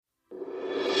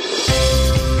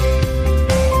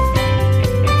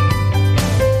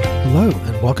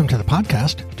Welcome to the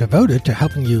podcast devoted to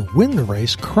helping you win the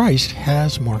race Christ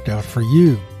has marked out for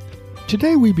you.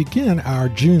 Today we begin our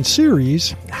June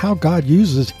series, How God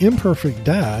Uses Imperfect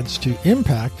Dads to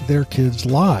Impact Their Kids'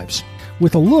 Lives,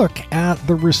 with a look at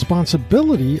the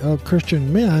responsibility of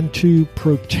Christian men to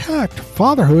protect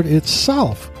fatherhood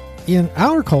itself in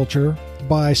our culture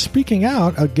by speaking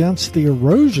out against the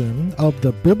erosion of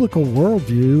the biblical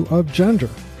worldview of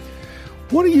gender.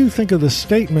 What do you think of the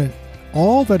statement,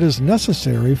 all that is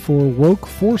necessary for woke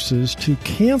forces to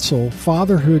cancel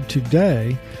fatherhood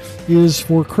today is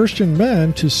for Christian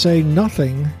men to say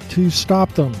nothing to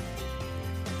stop them?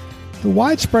 The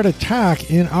widespread attack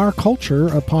in our culture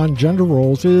upon gender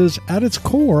roles is at its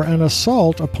core an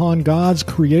assault upon God's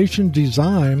creation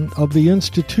design of the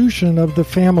institution of the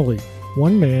family,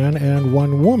 one man and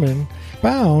one woman,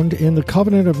 bound in the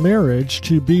covenant of marriage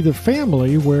to be the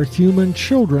family where human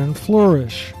children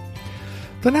flourish.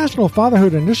 The National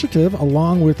Fatherhood Initiative,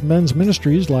 along with men's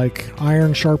ministries like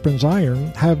Iron Sharpens Iron,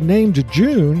 have named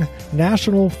June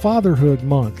National Fatherhood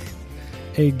Month.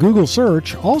 A Google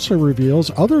search also reveals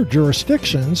other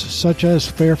jurisdictions, such as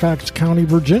Fairfax County,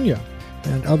 Virginia,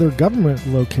 and other government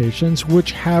locations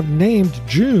which have named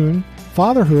June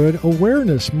Fatherhood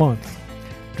Awareness Month.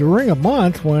 During a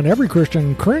month when every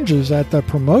Christian cringes at the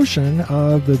promotion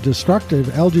of the destructive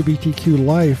LGBTQ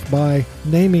life by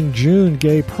naming June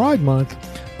Gay Pride Month,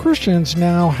 Christians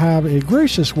now have a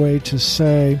gracious way to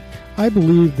say, I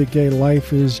believe that gay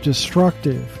life is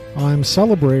destructive. I'm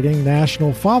celebrating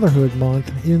National Fatherhood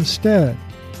Month instead.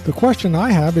 The question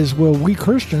I have is, will we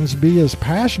Christians be as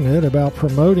passionate about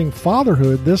promoting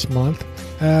fatherhood this month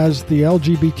as the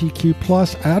LGBTQ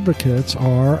plus advocates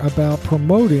are about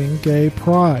promoting gay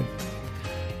pride?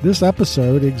 This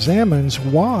episode examines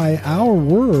why our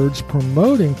words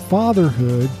promoting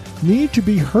fatherhood need to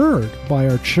be heard by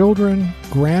our children,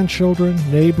 grandchildren,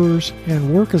 neighbors,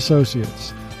 and work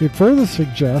associates. It further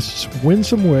suggests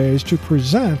winsome ways to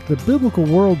present the biblical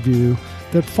worldview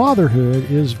that fatherhood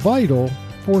is vital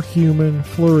for human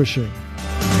flourishing.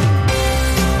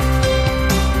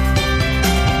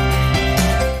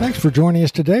 Thanks for joining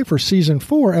us today for Season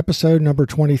 4, Episode number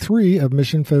 23 of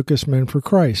Mission Focused Men for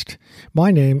Christ.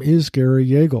 My name is Gary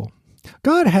Yeagle.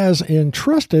 God has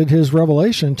entrusted His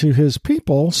revelation to His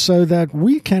people so that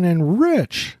we can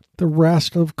enrich the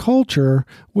rest of culture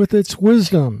with its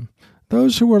wisdom.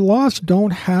 Those who are lost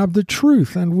don't have the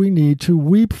truth, and we need to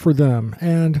weep for them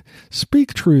and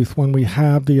speak truth when we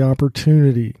have the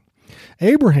opportunity.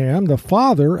 Abraham, the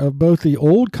father of both the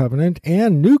Old Covenant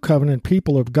and New Covenant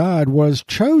people of God, was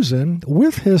chosen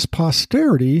with his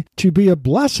posterity to be a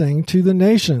blessing to the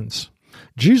nations.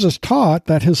 Jesus taught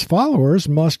that His followers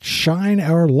must shine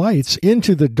our lights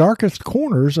into the darkest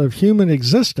corners of human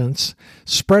existence,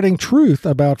 spreading truth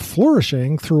about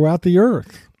flourishing throughout the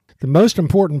earth. The most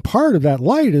important part of that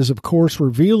light is, of course,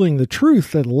 revealing the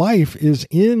truth that life is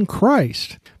in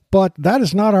Christ. But that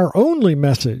is not our only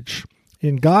message.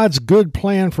 In God's good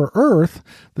plan for earth,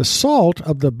 the salt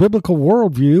of the biblical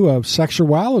worldview of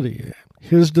sexuality,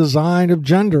 His design of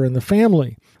gender and the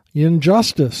family,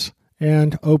 injustice,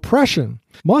 and oppression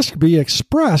must be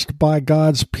expressed by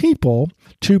God's people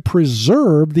to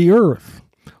preserve the earth,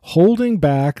 holding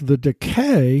back the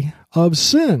decay of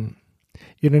sin.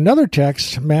 In another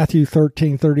text, Matthew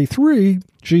 13:33,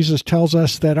 Jesus tells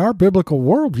us that our biblical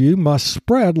worldview must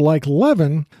spread like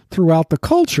leaven throughout the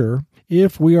culture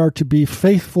if we are to be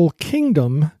faithful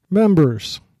kingdom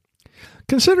members.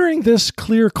 Considering this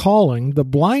clear calling, the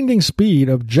blinding speed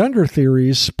of gender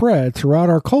theories spread throughout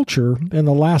our culture in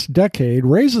the last decade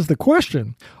raises the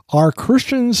question, are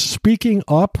Christians speaking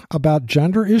up about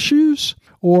gender issues?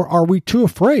 Or are we too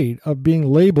afraid of being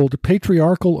labeled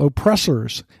patriarchal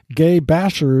oppressors, gay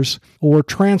bashers, or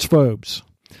transphobes?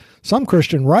 Some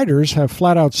Christian writers have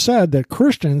flat out said that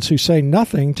Christians who say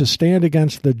nothing to stand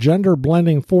against the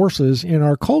gender-blending forces in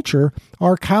our culture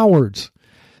are cowards.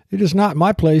 It is not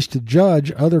my place to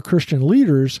judge other Christian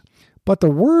leaders, but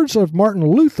the words of Martin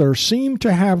Luther seem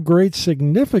to have great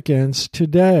significance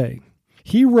today.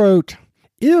 He wrote,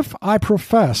 If I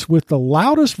profess with the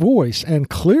loudest voice and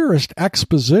clearest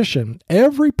exposition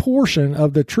every portion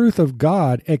of the truth of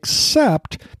God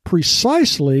except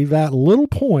precisely that little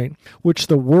point which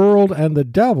the world and the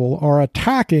devil are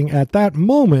attacking at that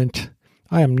moment,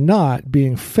 I am not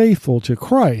being faithful to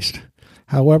Christ,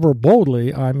 however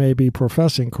boldly I may be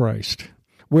professing Christ.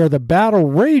 Where the battle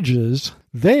rages,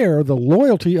 there the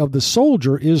loyalty of the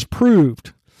soldier is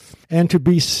proved. And to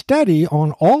be steady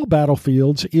on all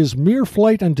battlefields is mere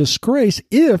flight and disgrace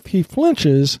if he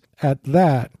flinches at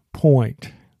that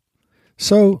point.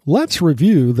 So let's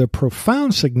review the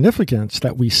profound significance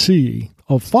that we see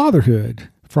of fatherhood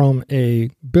from a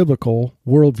biblical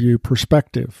worldview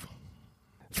perspective.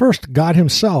 First, God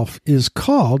himself is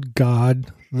called God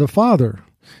the Father.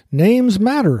 Names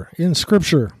matter in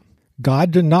Scripture.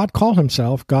 God did not call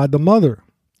himself God the Mother.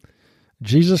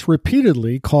 Jesus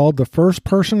repeatedly called the first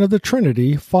person of the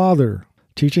Trinity Father,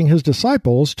 teaching his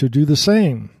disciples to do the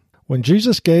same. When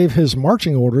Jesus gave his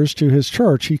marching orders to his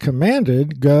church, he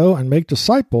commanded, "Go and make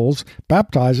disciples,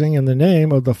 baptizing in the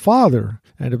name of the Father,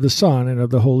 and of the Son, and of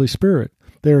the Holy Spirit."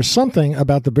 There is something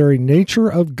about the very nature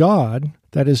of God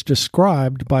that is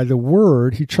described by the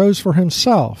word he chose for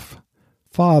himself,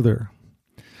 Father.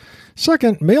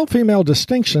 Second, male-female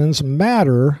distinctions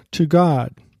matter to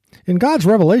God. In God's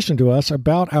revelation to us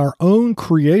about our own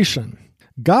creation,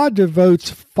 God devotes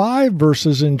 5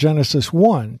 verses in Genesis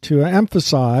 1 to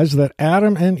emphasize that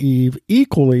Adam and Eve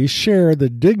equally share the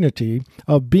dignity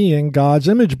of being God's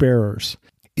image bearers.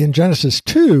 In Genesis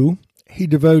 2, he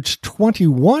devotes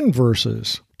 21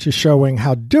 verses to showing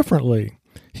how differently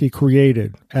he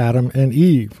created Adam and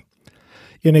Eve.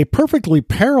 In a perfectly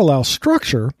parallel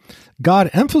structure, God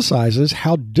emphasizes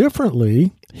how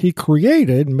differently he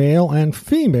created male and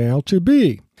female to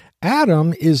be.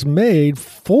 Adam is made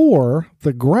for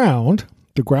the ground.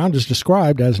 The ground is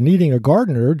described as needing a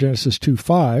gardener, Genesis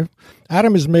 2:5.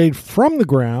 Adam is made from the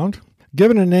ground,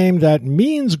 given a name that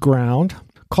means ground,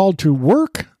 called to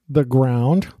work the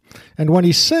ground, and when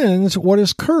he sins, what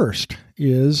is cursed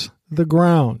is the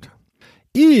ground.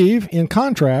 Eve, in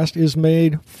contrast, is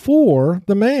made for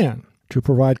the man to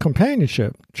provide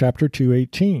companionship, chapter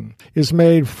 2:18, is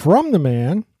made from the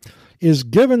man, is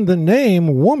given the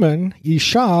name woman,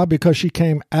 Isha, because she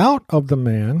came out of the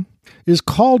man, is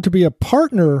called to be a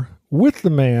partner with the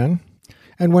man,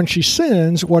 and when she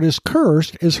sins, what is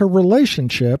cursed is her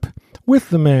relationship with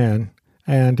the man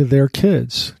and their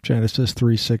kids, Genesis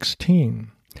 3:16.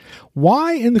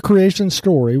 Why in the creation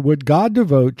story would God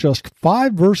devote just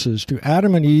 5 verses to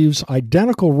Adam and Eve's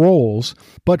identical roles,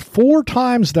 but 4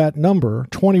 times that number,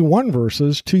 21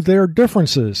 verses, to their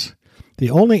differences?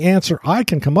 The only answer I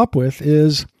can come up with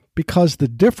is because the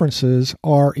differences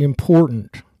are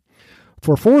important.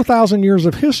 For 4,000 years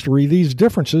of history, these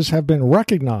differences have been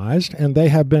recognized and they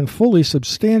have been fully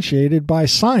substantiated by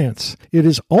science. It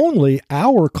is only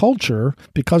our culture,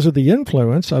 because of the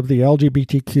influence of the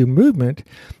LGBTQ movement,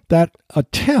 that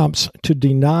attempts to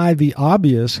deny the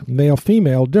obvious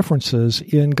male-female differences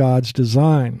in God's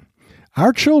design.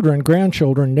 Our children,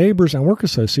 grandchildren, neighbors, and work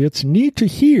associates need to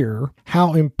hear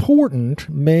how important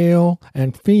male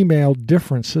and female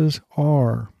differences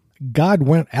are. God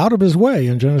went out of his way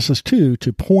in Genesis 2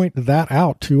 to point that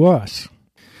out to us.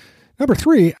 Number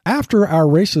 3, after our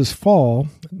race's fall,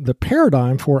 the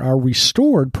paradigm for our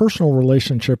restored personal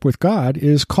relationship with God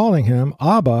is calling him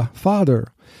Abba, Father.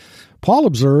 Paul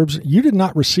observes, "You did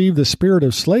not receive the spirit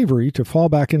of slavery to fall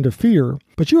back into fear,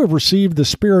 but you have received the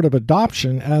spirit of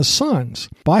adoption as sons,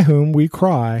 by whom we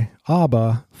cry,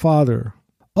 Abba, Father."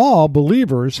 All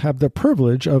believers have the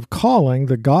privilege of calling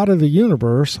the God of the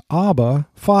universe Abba,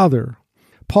 Father.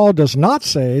 Paul does not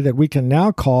say that we can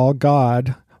now call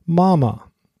God Mama.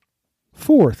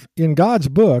 Fourth, in God's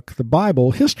book, the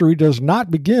Bible, history does not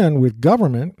begin with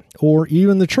government or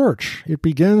even the church. It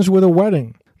begins with a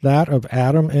wedding, that of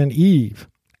Adam and Eve.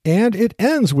 And it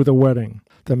ends with a wedding,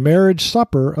 the marriage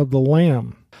supper of the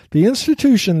Lamb. The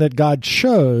institution that God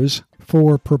chose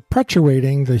for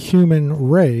perpetuating the human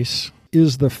race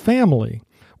is the family,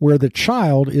 where the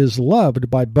child is loved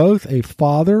by both a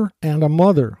father and a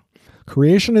mother.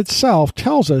 Creation itself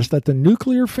tells us that the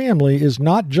nuclear family is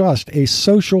not just a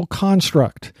social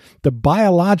construct. The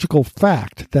biological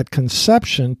fact that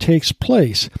conception takes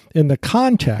place in the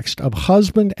context of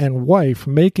husband and wife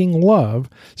making love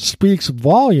speaks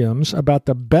volumes about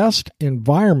the best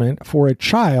environment for a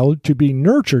child to be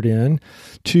nurtured in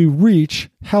to reach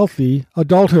healthy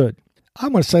adulthood.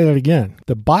 I'm going to say that again.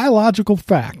 The biological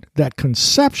fact that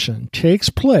conception takes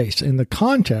place in the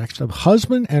context of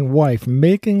husband and wife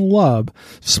making love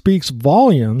speaks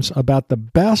volumes about the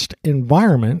best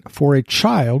environment for a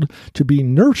child to be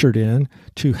nurtured in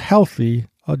to healthy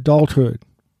adulthood.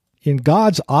 In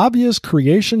God's obvious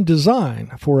creation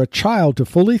design, for a child to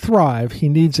fully thrive, he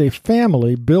needs a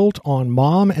family built on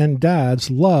mom and dad's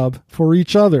love for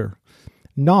each other,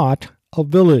 not a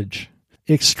village.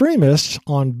 Extremists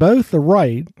on both the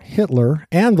right, Hitler,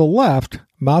 and the left,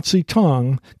 Mao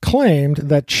Zedong, claimed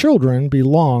that children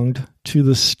belonged to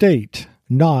the state,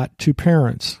 not to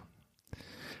parents.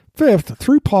 Fifth,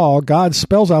 through Paul, God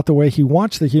spells out the way he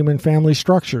wants the human family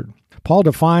structured. Paul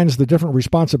defines the different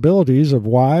responsibilities of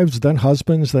wives, then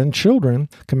husbands, then children,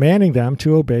 commanding them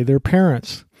to obey their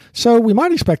parents. So we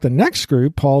might expect the next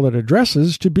group Paul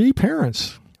addresses to be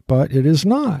parents. but it is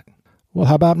not. Well,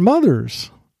 how about mothers?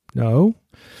 No.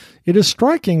 It is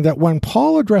striking that when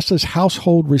Paul addresses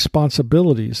household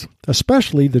responsibilities,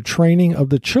 especially the training of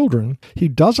the children, he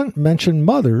doesn't mention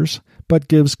mothers, but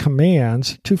gives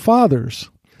commands to fathers.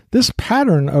 This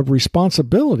pattern of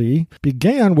responsibility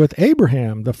began with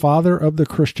Abraham, the father of the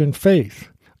Christian faith.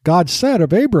 God said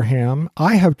of Abraham,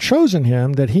 "I have chosen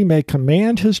him that he may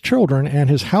command his children and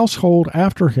his household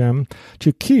after him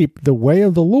to keep the way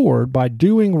of the Lord by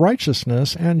doing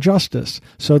righteousness and justice,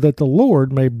 so that the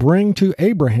Lord may bring to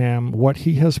Abraham what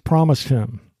he has promised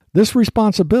him." This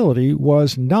responsibility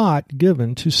was not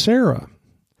given to Sarah.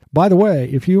 By the way,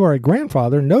 if you are a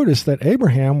grandfather, notice that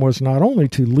Abraham was not only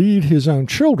to lead his own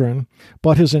children,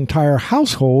 but his entire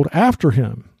household after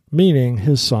him, meaning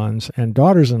his sons and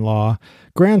daughters-in-law,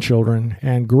 grandchildren,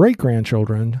 and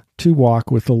great-grandchildren, to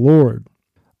walk with the Lord.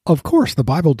 Of course, the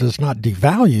Bible does not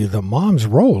devalue the mom's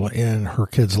role in her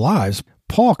kids' lives.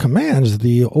 Paul commands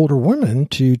the older women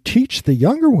to teach the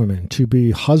younger women to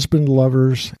be husband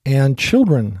lovers and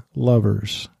children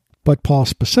lovers. But Paul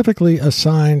specifically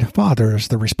assigned fathers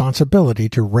the responsibility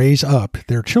to raise up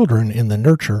their children in the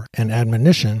nurture and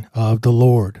admonition of the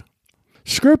Lord.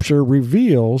 Scripture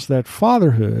reveals that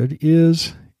fatherhood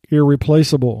is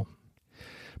irreplaceable.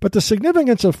 But the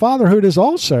significance of fatherhood is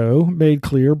also made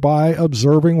clear by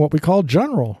observing what we call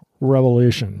general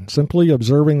revelation, simply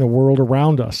observing the world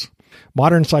around us.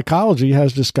 Modern psychology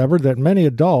has discovered that many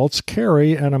adults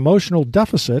carry an emotional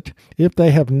deficit if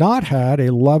they have not had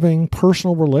a loving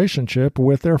personal relationship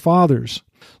with their fathers.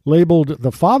 Labeled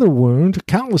the father wound,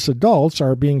 countless adults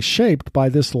are being shaped by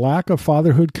this lack of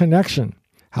fatherhood connection.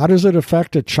 How does it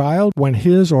affect a child when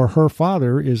his or her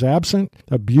father is absent,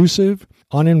 abusive,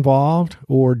 uninvolved,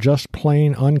 or just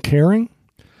plain uncaring?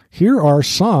 Here are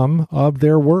some of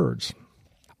their words.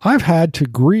 "I've had to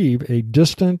grieve a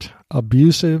distant,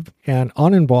 abusive, and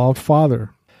uninvolved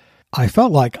father. I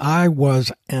felt like I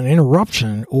was an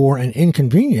interruption or an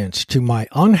inconvenience to my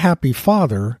unhappy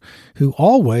father who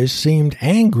always seemed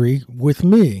angry with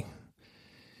me."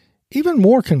 Even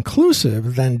more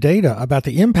conclusive than data about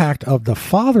the impact of the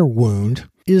father wound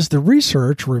is the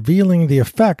research revealing the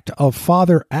effect of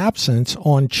father absence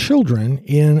on children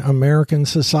in American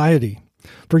society.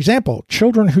 For example,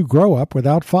 children who grow up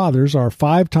without fathers are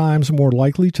 5 times more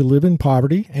likely to live in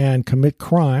poverty and commit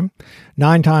crime,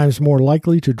 9 times more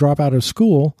likely to drop out of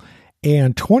school,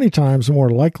 and 20 times more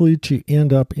likely to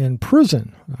end up in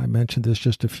prison. I mentioned this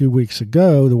just a few weeks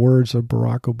ago, the words of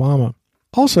Barack Obama.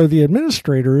 Also, the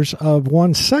administrators of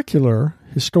one secular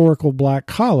historical black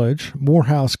college,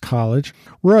 Morehouse College,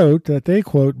 wrote that they,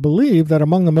 quote, "believe that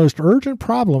among the most urgent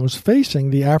problems facing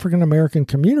the African American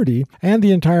community and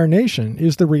the entire nation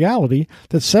is the reality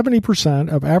that 70%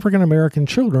 of African American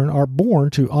children are born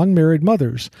to unmarried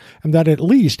mothers, and that at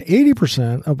least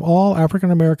 80% of all African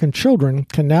American children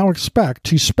can now expect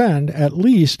to spend at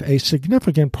least a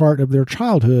significant part of their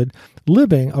childhood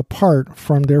living apart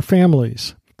from their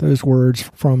families." Those words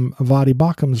from Vadi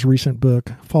Bakham's recent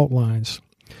book, Fault Lines.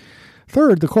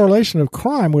 Third, the correlation of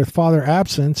crime with father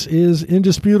absence is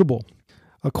indisputable.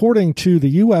 According to the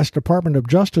U.S. Department of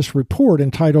Justice report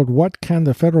entitled "What Can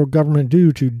the Federal Government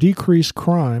Do to Decrease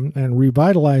Crime and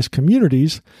Revitalize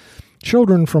Communities?",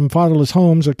 children from fatherless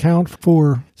homes account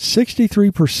for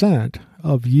 63%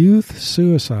 of youth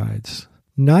suicides,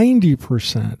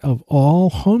 90% of all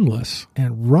homeless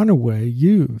and runaway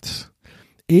youths,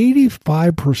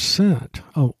 85%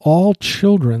 of all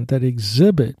children that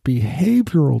exhibit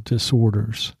behavioral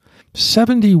disorders,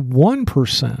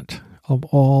 71% of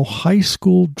all high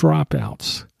school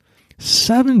dropouts,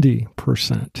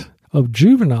 70% of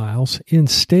juveniles in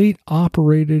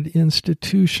state-operated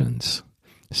institutions,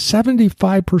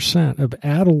 75% of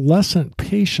adolescent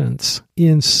patients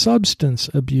in substance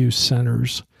abuse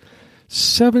centers,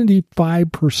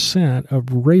 75% of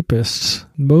rapists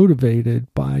motivated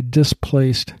by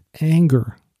displaced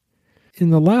anger. In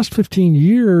the last 15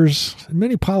 years,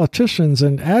 many politicians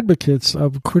and advocates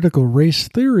of critical race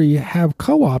theory have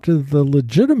co-opted the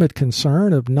legitimate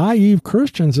concern of naive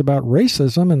Christians about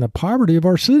racism and the poverty of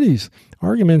our cities.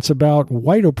 Arguments about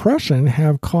white oppression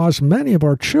have caused many of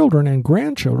our children and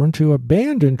grandchildren to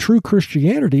abandon true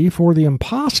Christianity for the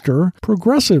imposter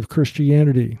progressive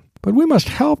Christianity. But we must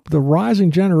help the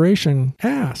rising generation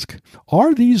ask,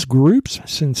 are these groups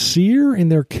sincere in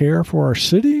their care for our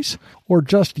cities, or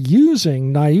just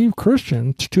using naive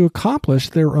Christians to accomplish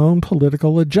their own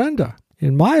political agenda?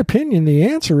 In my opinion, the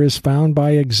answer is found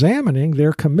by examining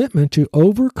their commitment to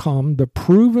overcome the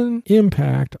proven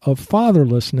impact of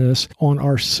fatherlessness on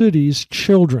our city's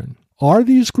children. Are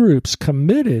these groups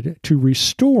committed to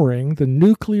restoring the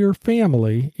nuclear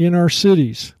family in our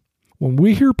cities? When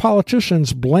we hear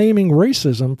politicians blaming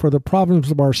racism for the problems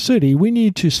of our city, we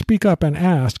need to speak up and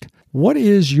ask, what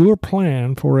is your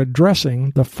plan for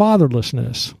addressing the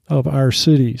fatherlessness of our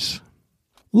cities?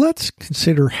 Let's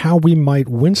consider how we might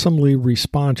winsomely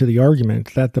respond to the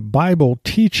argument that the Bible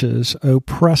teaches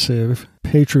oppressive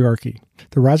patriarchy.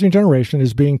 The rising generation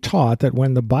is being taught that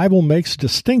when the Bible makes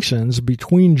distinctions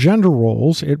between gender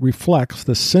roles, it reflects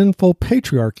the sinful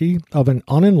patriarchy of an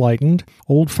unenlightened,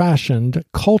 old-fashioned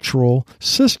cultural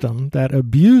system that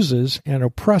abuses and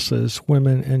oppresses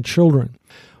women and children.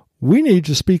 We need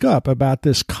to speak up about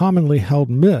this commonly held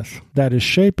myth that is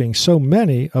shaping so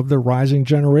many of the rising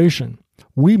generation.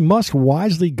 We must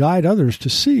wisely guide others to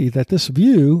see that this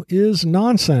view is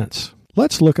nonsense.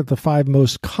 Let's look at the 5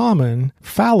 most common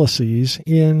fallacies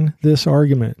in this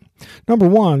argument. Number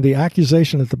 1, the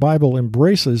accusation that the Bible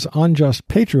embraces unjust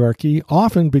patriarchy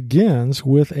often begins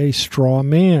with a straw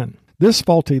man. This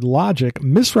faulty logic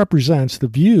misrepresents the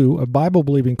view of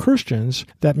Bible-believing Christians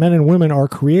that men and women are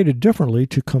created differently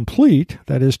to complete,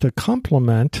 that is, to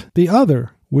complement the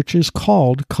other, which is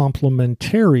called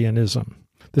complementarianism.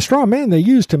 The straw man they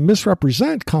use to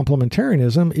misrepresent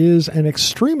complementarianism is an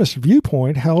extremist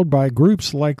viewpoint held by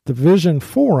groups like the Vision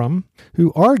Forum,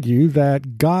 who argue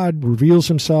that God reveals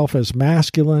himself as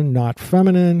masculine, not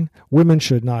feminine, women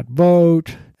should not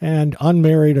vote, and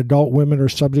unmarried adult women are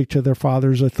subject to their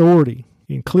father's authority.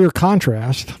 In clear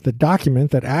contrast, the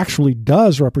document that actually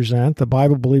does represent the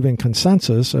Bible-believing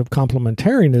consensus of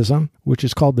complementarianism, which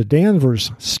is called the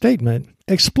Danvers Statement,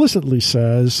 explicitly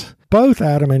says, both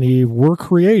Adam and Eve were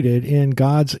created in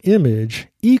God's image,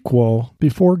 equal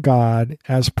before God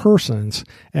as persons,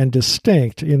 and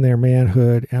distinct in their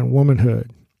manhood and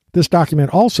womanhood. This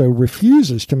document also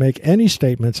refuses to make any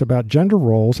statements about gender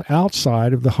roles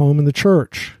outside of the home and the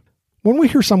church. When we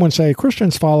hear someone say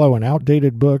Christians follow an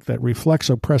outdated book that reflects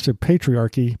oppressive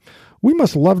patriarchy, we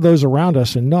must love those around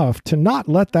us enough to not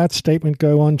let that statement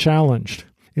go unchallenged.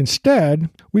 Instead,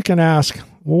 we can ask,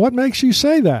 well, what makes you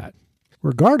say that?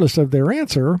 Regardless of their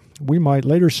answer, we might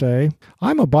later say,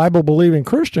 I'm a Bible-believing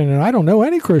Christian and I don't know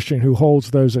any Christian who holds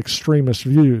those extremist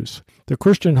views. The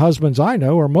Christian husbands I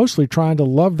know are mostly trying to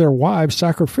love their wives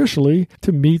sacrificially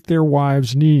to meet their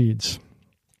wives' needs.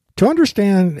 To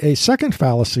understand a second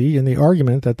fallacy in the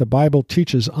argument that the Bible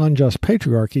teaches unjust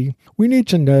patriarchy, we need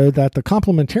to know that the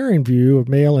complementarian view of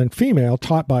male and female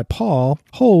taught by Paul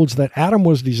holds that Adam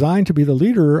was designed to be the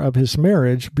leader of his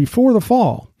marriage before the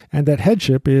fall, and that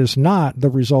headship is not the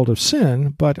result of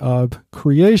sin, but of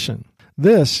creation.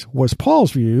 This was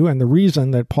Paul's view, and the reason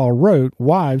that Paul wrote,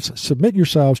 Wives, submit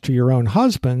yourselves to your own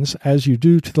husbands as you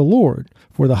do to the Lord.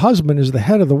 For the husband is the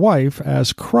head of the wife,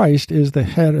 as Christ is the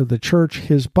head of the church,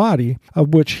 his body,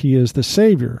 of which he is the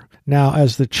Savior. Now,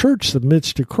 as the church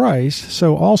submits to Christ,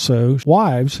 so also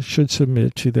wives should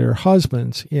submit to their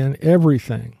husbands in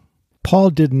everything.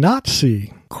 Paul did not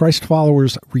see Christ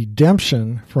followers'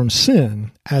 redemption from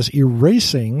sin as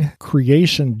erasing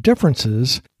creation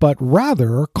differences, but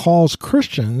rather calls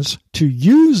Christians to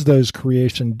use those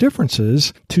creation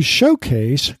differences to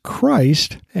showcase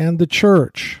Christ and the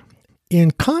church.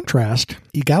 In contrast,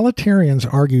 egalitarians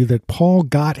argue that Paul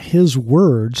got his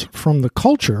words from the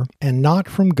culture and not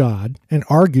from God, and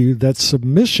argue that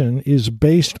submission is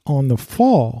based on the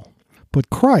fall. But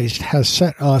Christ has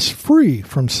set us free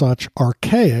from such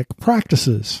archaic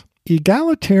practices.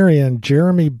 Egalitarian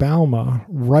Jeremy Bauma,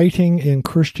 writing in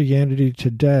Christianity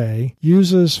Today,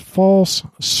 uses false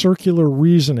circular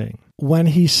reasoning when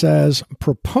he says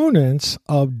proponents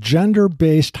of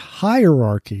gender-based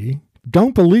hierarchy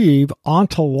don't believe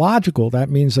ontological, that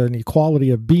means an equality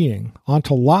of being,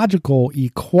 ontological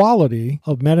equality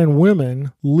of men and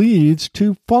women leads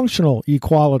to functional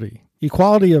equality.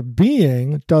 Equality of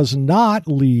being does not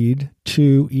lead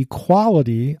to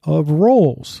equality of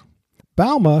roles.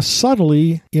 Bauma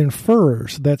subtly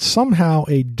infers that somehow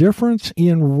a difference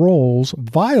in roles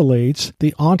violates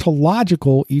the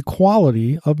ontological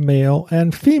equality of male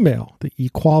and female, the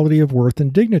equality of worth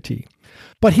and dignity.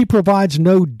 But he provides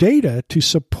no data to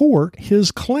support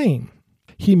his claim.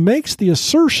 He makes the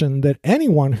assertion that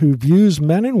anyone who views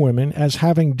men and women as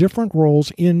having different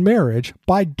roles in marriage,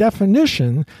 by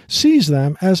definition, sees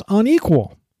them as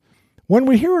unequal. When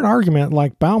we hear an argument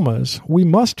like Bauma's, we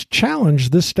must challenge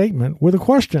this statement with a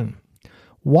question.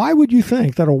 Why would you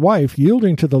think that a wife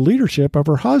yielding to the leadership of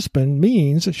her husband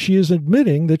means she is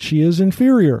admitting that she is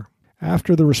inferior?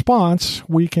 After the response,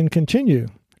 we can continue.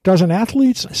 Does an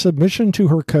athlete's submission to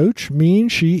her coach mean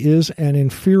she is an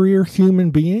inferior human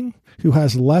being who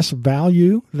has less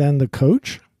value than the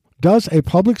coach? Does a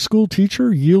public school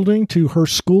teacher yielding to her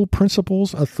school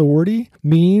principal's authority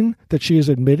mean that she is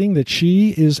admitting that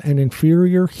she is an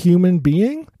inferior human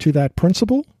being to that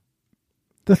principal?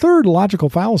 The third logical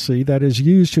fallacy that is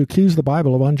used to accuse the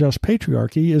Bible of unjust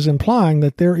patriarchy is implying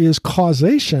that there is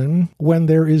causation when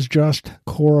there is just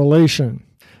correlation.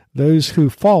 Those who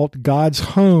fault God's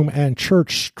home and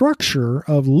church structure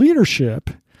of leadership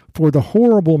for the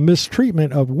horrible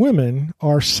mistreatment of women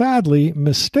are sadly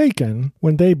mistaken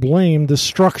when they blame the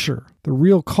structure. The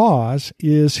real cause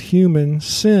is human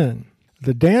sin.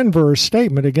 The Danvers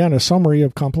statement, again a summary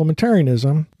of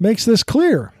complementarianism, makes this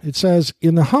clear. It says,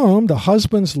 in the home, the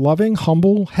husband's loving,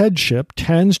 humble headship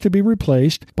tends to be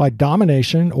replaced by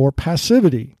domination or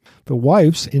passivity. The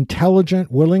wife's intelligent,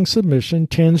 willing submission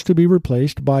tends to be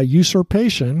replaced by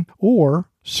usurpation or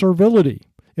servility.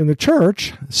 In the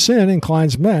church, sin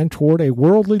inclines men toward a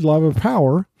worldly love of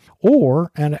power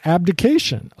or an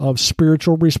abdication of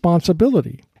spiritual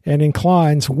responsibility, and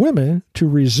inclines women to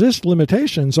resist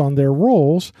limitations on their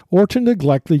roles or to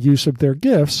neglect the use of their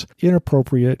gifts in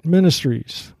appropriate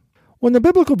ministries. When the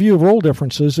biblical view of role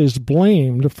differences is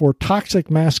blamed for toxic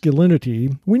masculinity,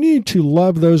 we need to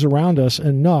love those around us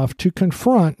enough to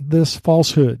confront this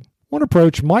falsehood. One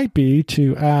approach might be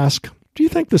to ask, do you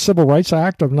think the Civil Rights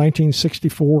Act of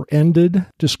 1964 ended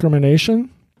discrimination?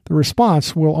 The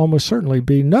response will almost certainly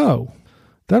be no.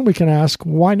 Then we can ask,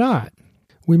 why not?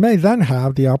 We may then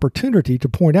have the opportunity to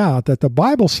point out that the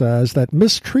Bible says that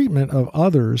mistreatment of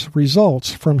others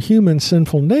results from human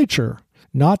sinful nature,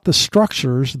 not the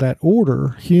structures that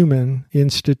order human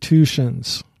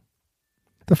institutions.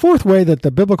 The fourth way that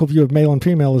the biblical view of male and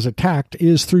female is attacked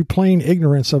is through plain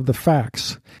ignorance of the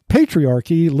facts.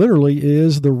 Patriarchy literally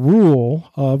is the rule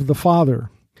of the father.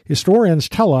 Historians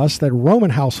tell us that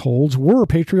Roman households were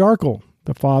patriarchal.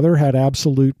 The father had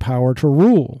absolute power to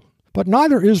rule. But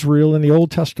neither Israel in the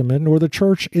Old Testament nor the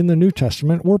church in the New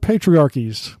Testament were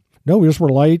patriarchies. No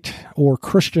Israelite or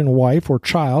Christian wife or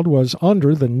child was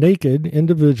under the naked,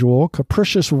 individual,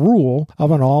 capricious rule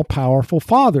of an all-powerful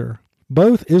father.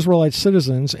 Both Israelite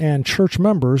citizens and church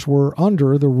members were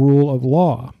under the rule of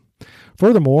law.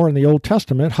 Furthermore, in the Old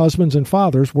Testament, husbands and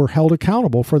fathers were held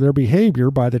accountable for their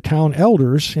behavior by the town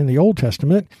elders in the Old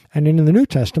Testament, and in the New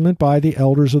Testament by the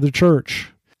elders of the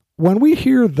church. When we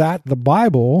hear that the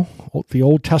Bible, the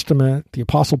Old Testament, the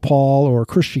Apostle Paul, or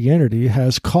Christianity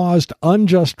has caused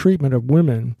unjust treatment of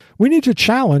women, we need to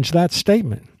challenge that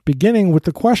statement, beginning with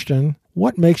the question,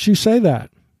 what makes you say that?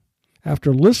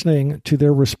 After listening to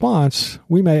their response,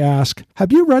 we may ask,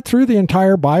 have you read through the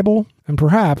entire Bible? And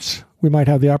perhaps we might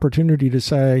have the opportunity to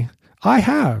say, I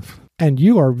have, and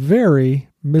you are very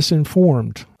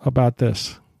misinformed about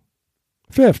this.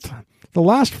 Fifth, the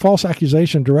last false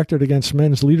accusation directed against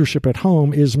men's leadership at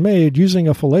home is made using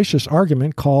a fallacious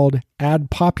argument called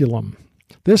ad populum.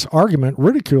 This argument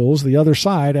ridicules the other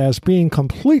side as being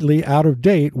completely out of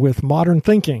date with modern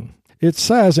thinking. It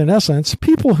says, in essence,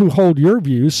 people who hold your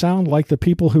views sound like the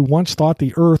people who once thought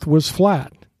the earth was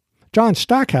flat. John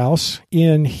Stackhouse,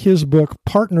 in his book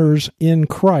Partners in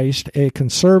Christ, A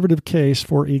Conservative Case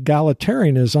for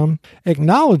Egalitarianism,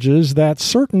 acknowledges that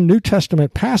certain New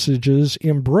Testament passages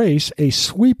embrace a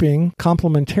sweeping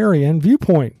complementarian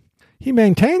viewpoint. He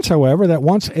maintains, however, that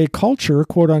once a culture,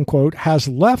 quote-unquote, has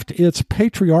left its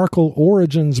patriarchal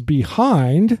origins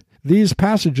behind, these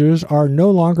passages are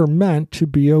no longer meant to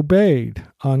be obeyed,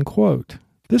 unquote.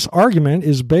 This argument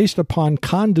is based upon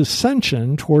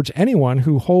condescension towards anyone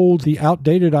who holds the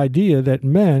outdated idea that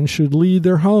men should lead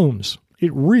their homes.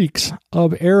 It reeks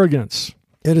of arrogance.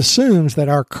 It assumes that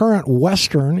our current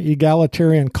Western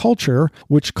egalitarian culture,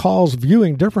 which calls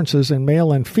viewing differences in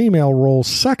male and female roles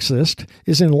sexist,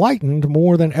 is enlightened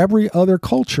more than every other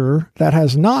culture that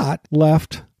has not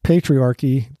left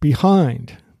patriarchy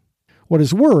behind. What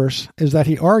is worse is that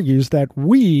he argues that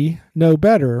we know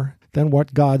better than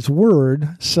what God's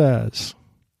Word says.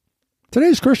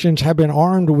 Today's Christians have been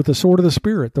armed with the sword of the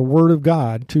Spirit, the Word of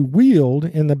God, to wield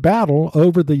in the battle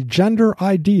over the gender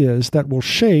ideas that will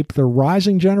shape the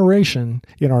rising generation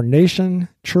in our nation,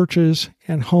 churches,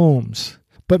 and homes.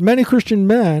 But many Christian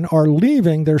men are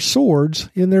leaving their swords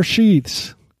in their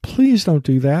sheaths. Please don't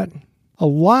do that. A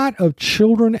lot of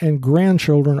children and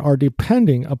grandchildren are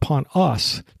depending upon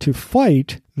us to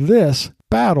fight this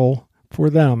battle for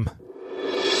them.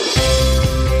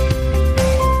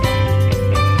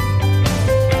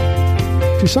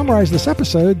 To summarize this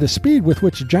episode, the speed with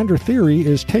which gender theory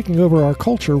is taking over our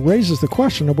culture raises the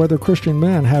question of whether Christian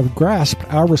men have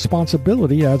grasped our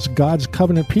responsibility as God's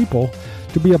covenant people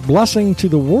to be a blessing to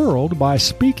the world by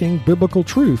speaking biblical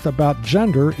truth about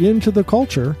gender into the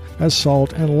culture as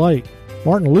salt and light.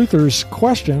 Martin Luther's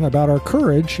question about our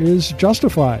courage is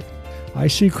justified. I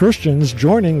see Christians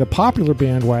joining the popular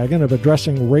bandwagon of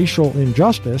addressing racial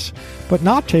injustice, but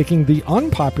not taking the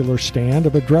unpopular stand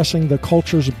of addressing the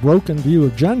culture's broken view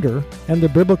of gender and the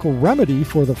biblical remedy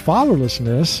for the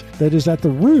fatherlessness that is at the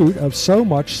root of so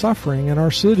much suffering in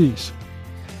our cities.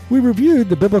 We reviewed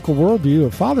the biblical worldview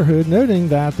of fatherhood, noting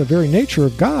that the very nature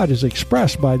of God is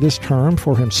expressed by this term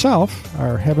for himself,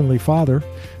 our Heavenly Father,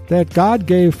 that God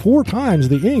gave 4 times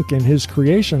the ink in his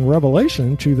creation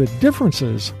revelation to the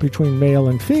differences between male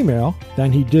and female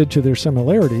than he did to their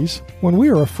similarities, when we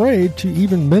are afraid to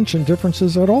even mention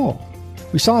differences at all.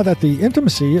 We saw that the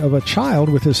intimacy of a child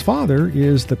with his father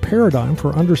is the paradigm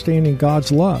for understanding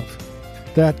God's love,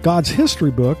 that God's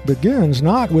history book begins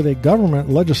not with a government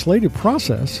legislative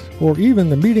process or even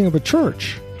the meeting of a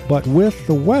church, but with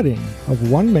the wedding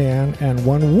of one man and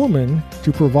one woman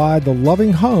to provide the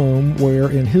loving home where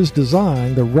in his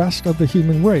design the rest of the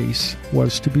human race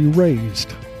was to be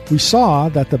raised. We saw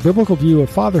that the biblical view of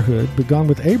fatherhood begun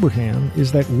with Abraham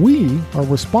is that we are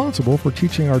responsible for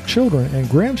teaching our children and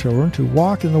grandchildren to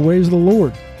walk in the ways of the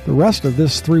Lord. The rest of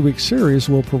this 3-week series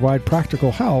will provide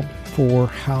practical help for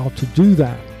how to do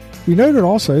that. We noted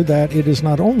also that it is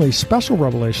not only special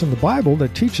revelation, the Bible,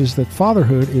 that teaches that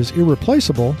fatherhood is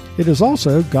irreplaceable, it is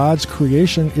also God's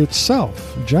creation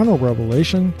itself, general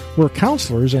revelation, where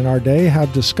counselors in our day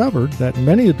have discovered that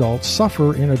many adults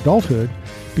suffer in adulthood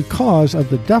because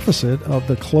of the deficit of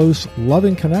the close,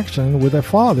 loving connection with a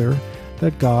father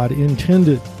that God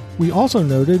intended. We also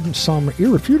noted some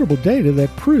irrefutable data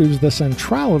that proves the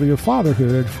centrality of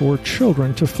fatherhood for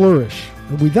children to flourish.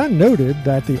 We then noted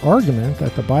that the argument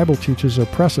that the Bible teaches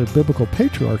oppressive biblical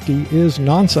patriarchy is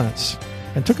nonsense,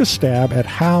 and took a stab at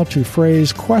how to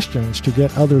phrase questions to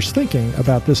get others thinking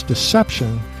about this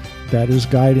deception that is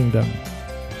guiding them.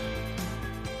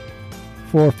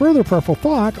 For further prayerful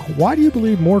thought, why do you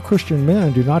believe more Christian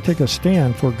men do not take a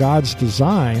stand for God's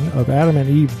design of Adam and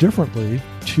Eve differently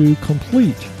to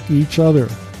complete each other?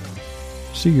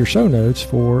 See your show notes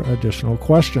for additional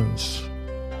questions.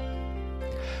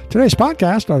 Today's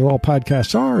podcast, as all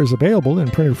podcasts are, is available in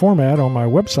printed format on my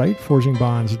website,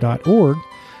 forgingbonds.org.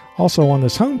 Also on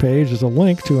this homepage is a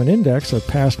link to an index of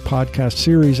past podcast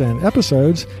series and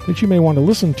episodes that you may want to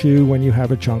listen to when you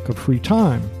have a chunk of free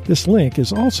time. This link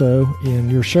is also in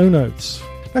your show notes.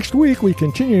 Next week, we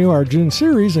continue our June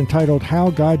series entitled How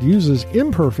God Uses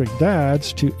Imperfect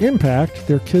Dads to Impact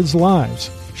Their Kids'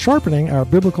 Lives, sharpening our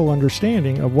biblical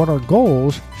understanding of what our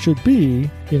goals should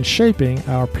be in shaping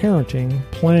our parenting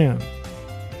plan.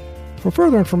 For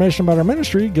further information about our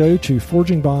ministry, go to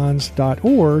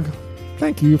forgingbonds.org.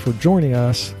 Thank you for joining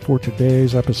us for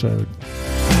today's episode.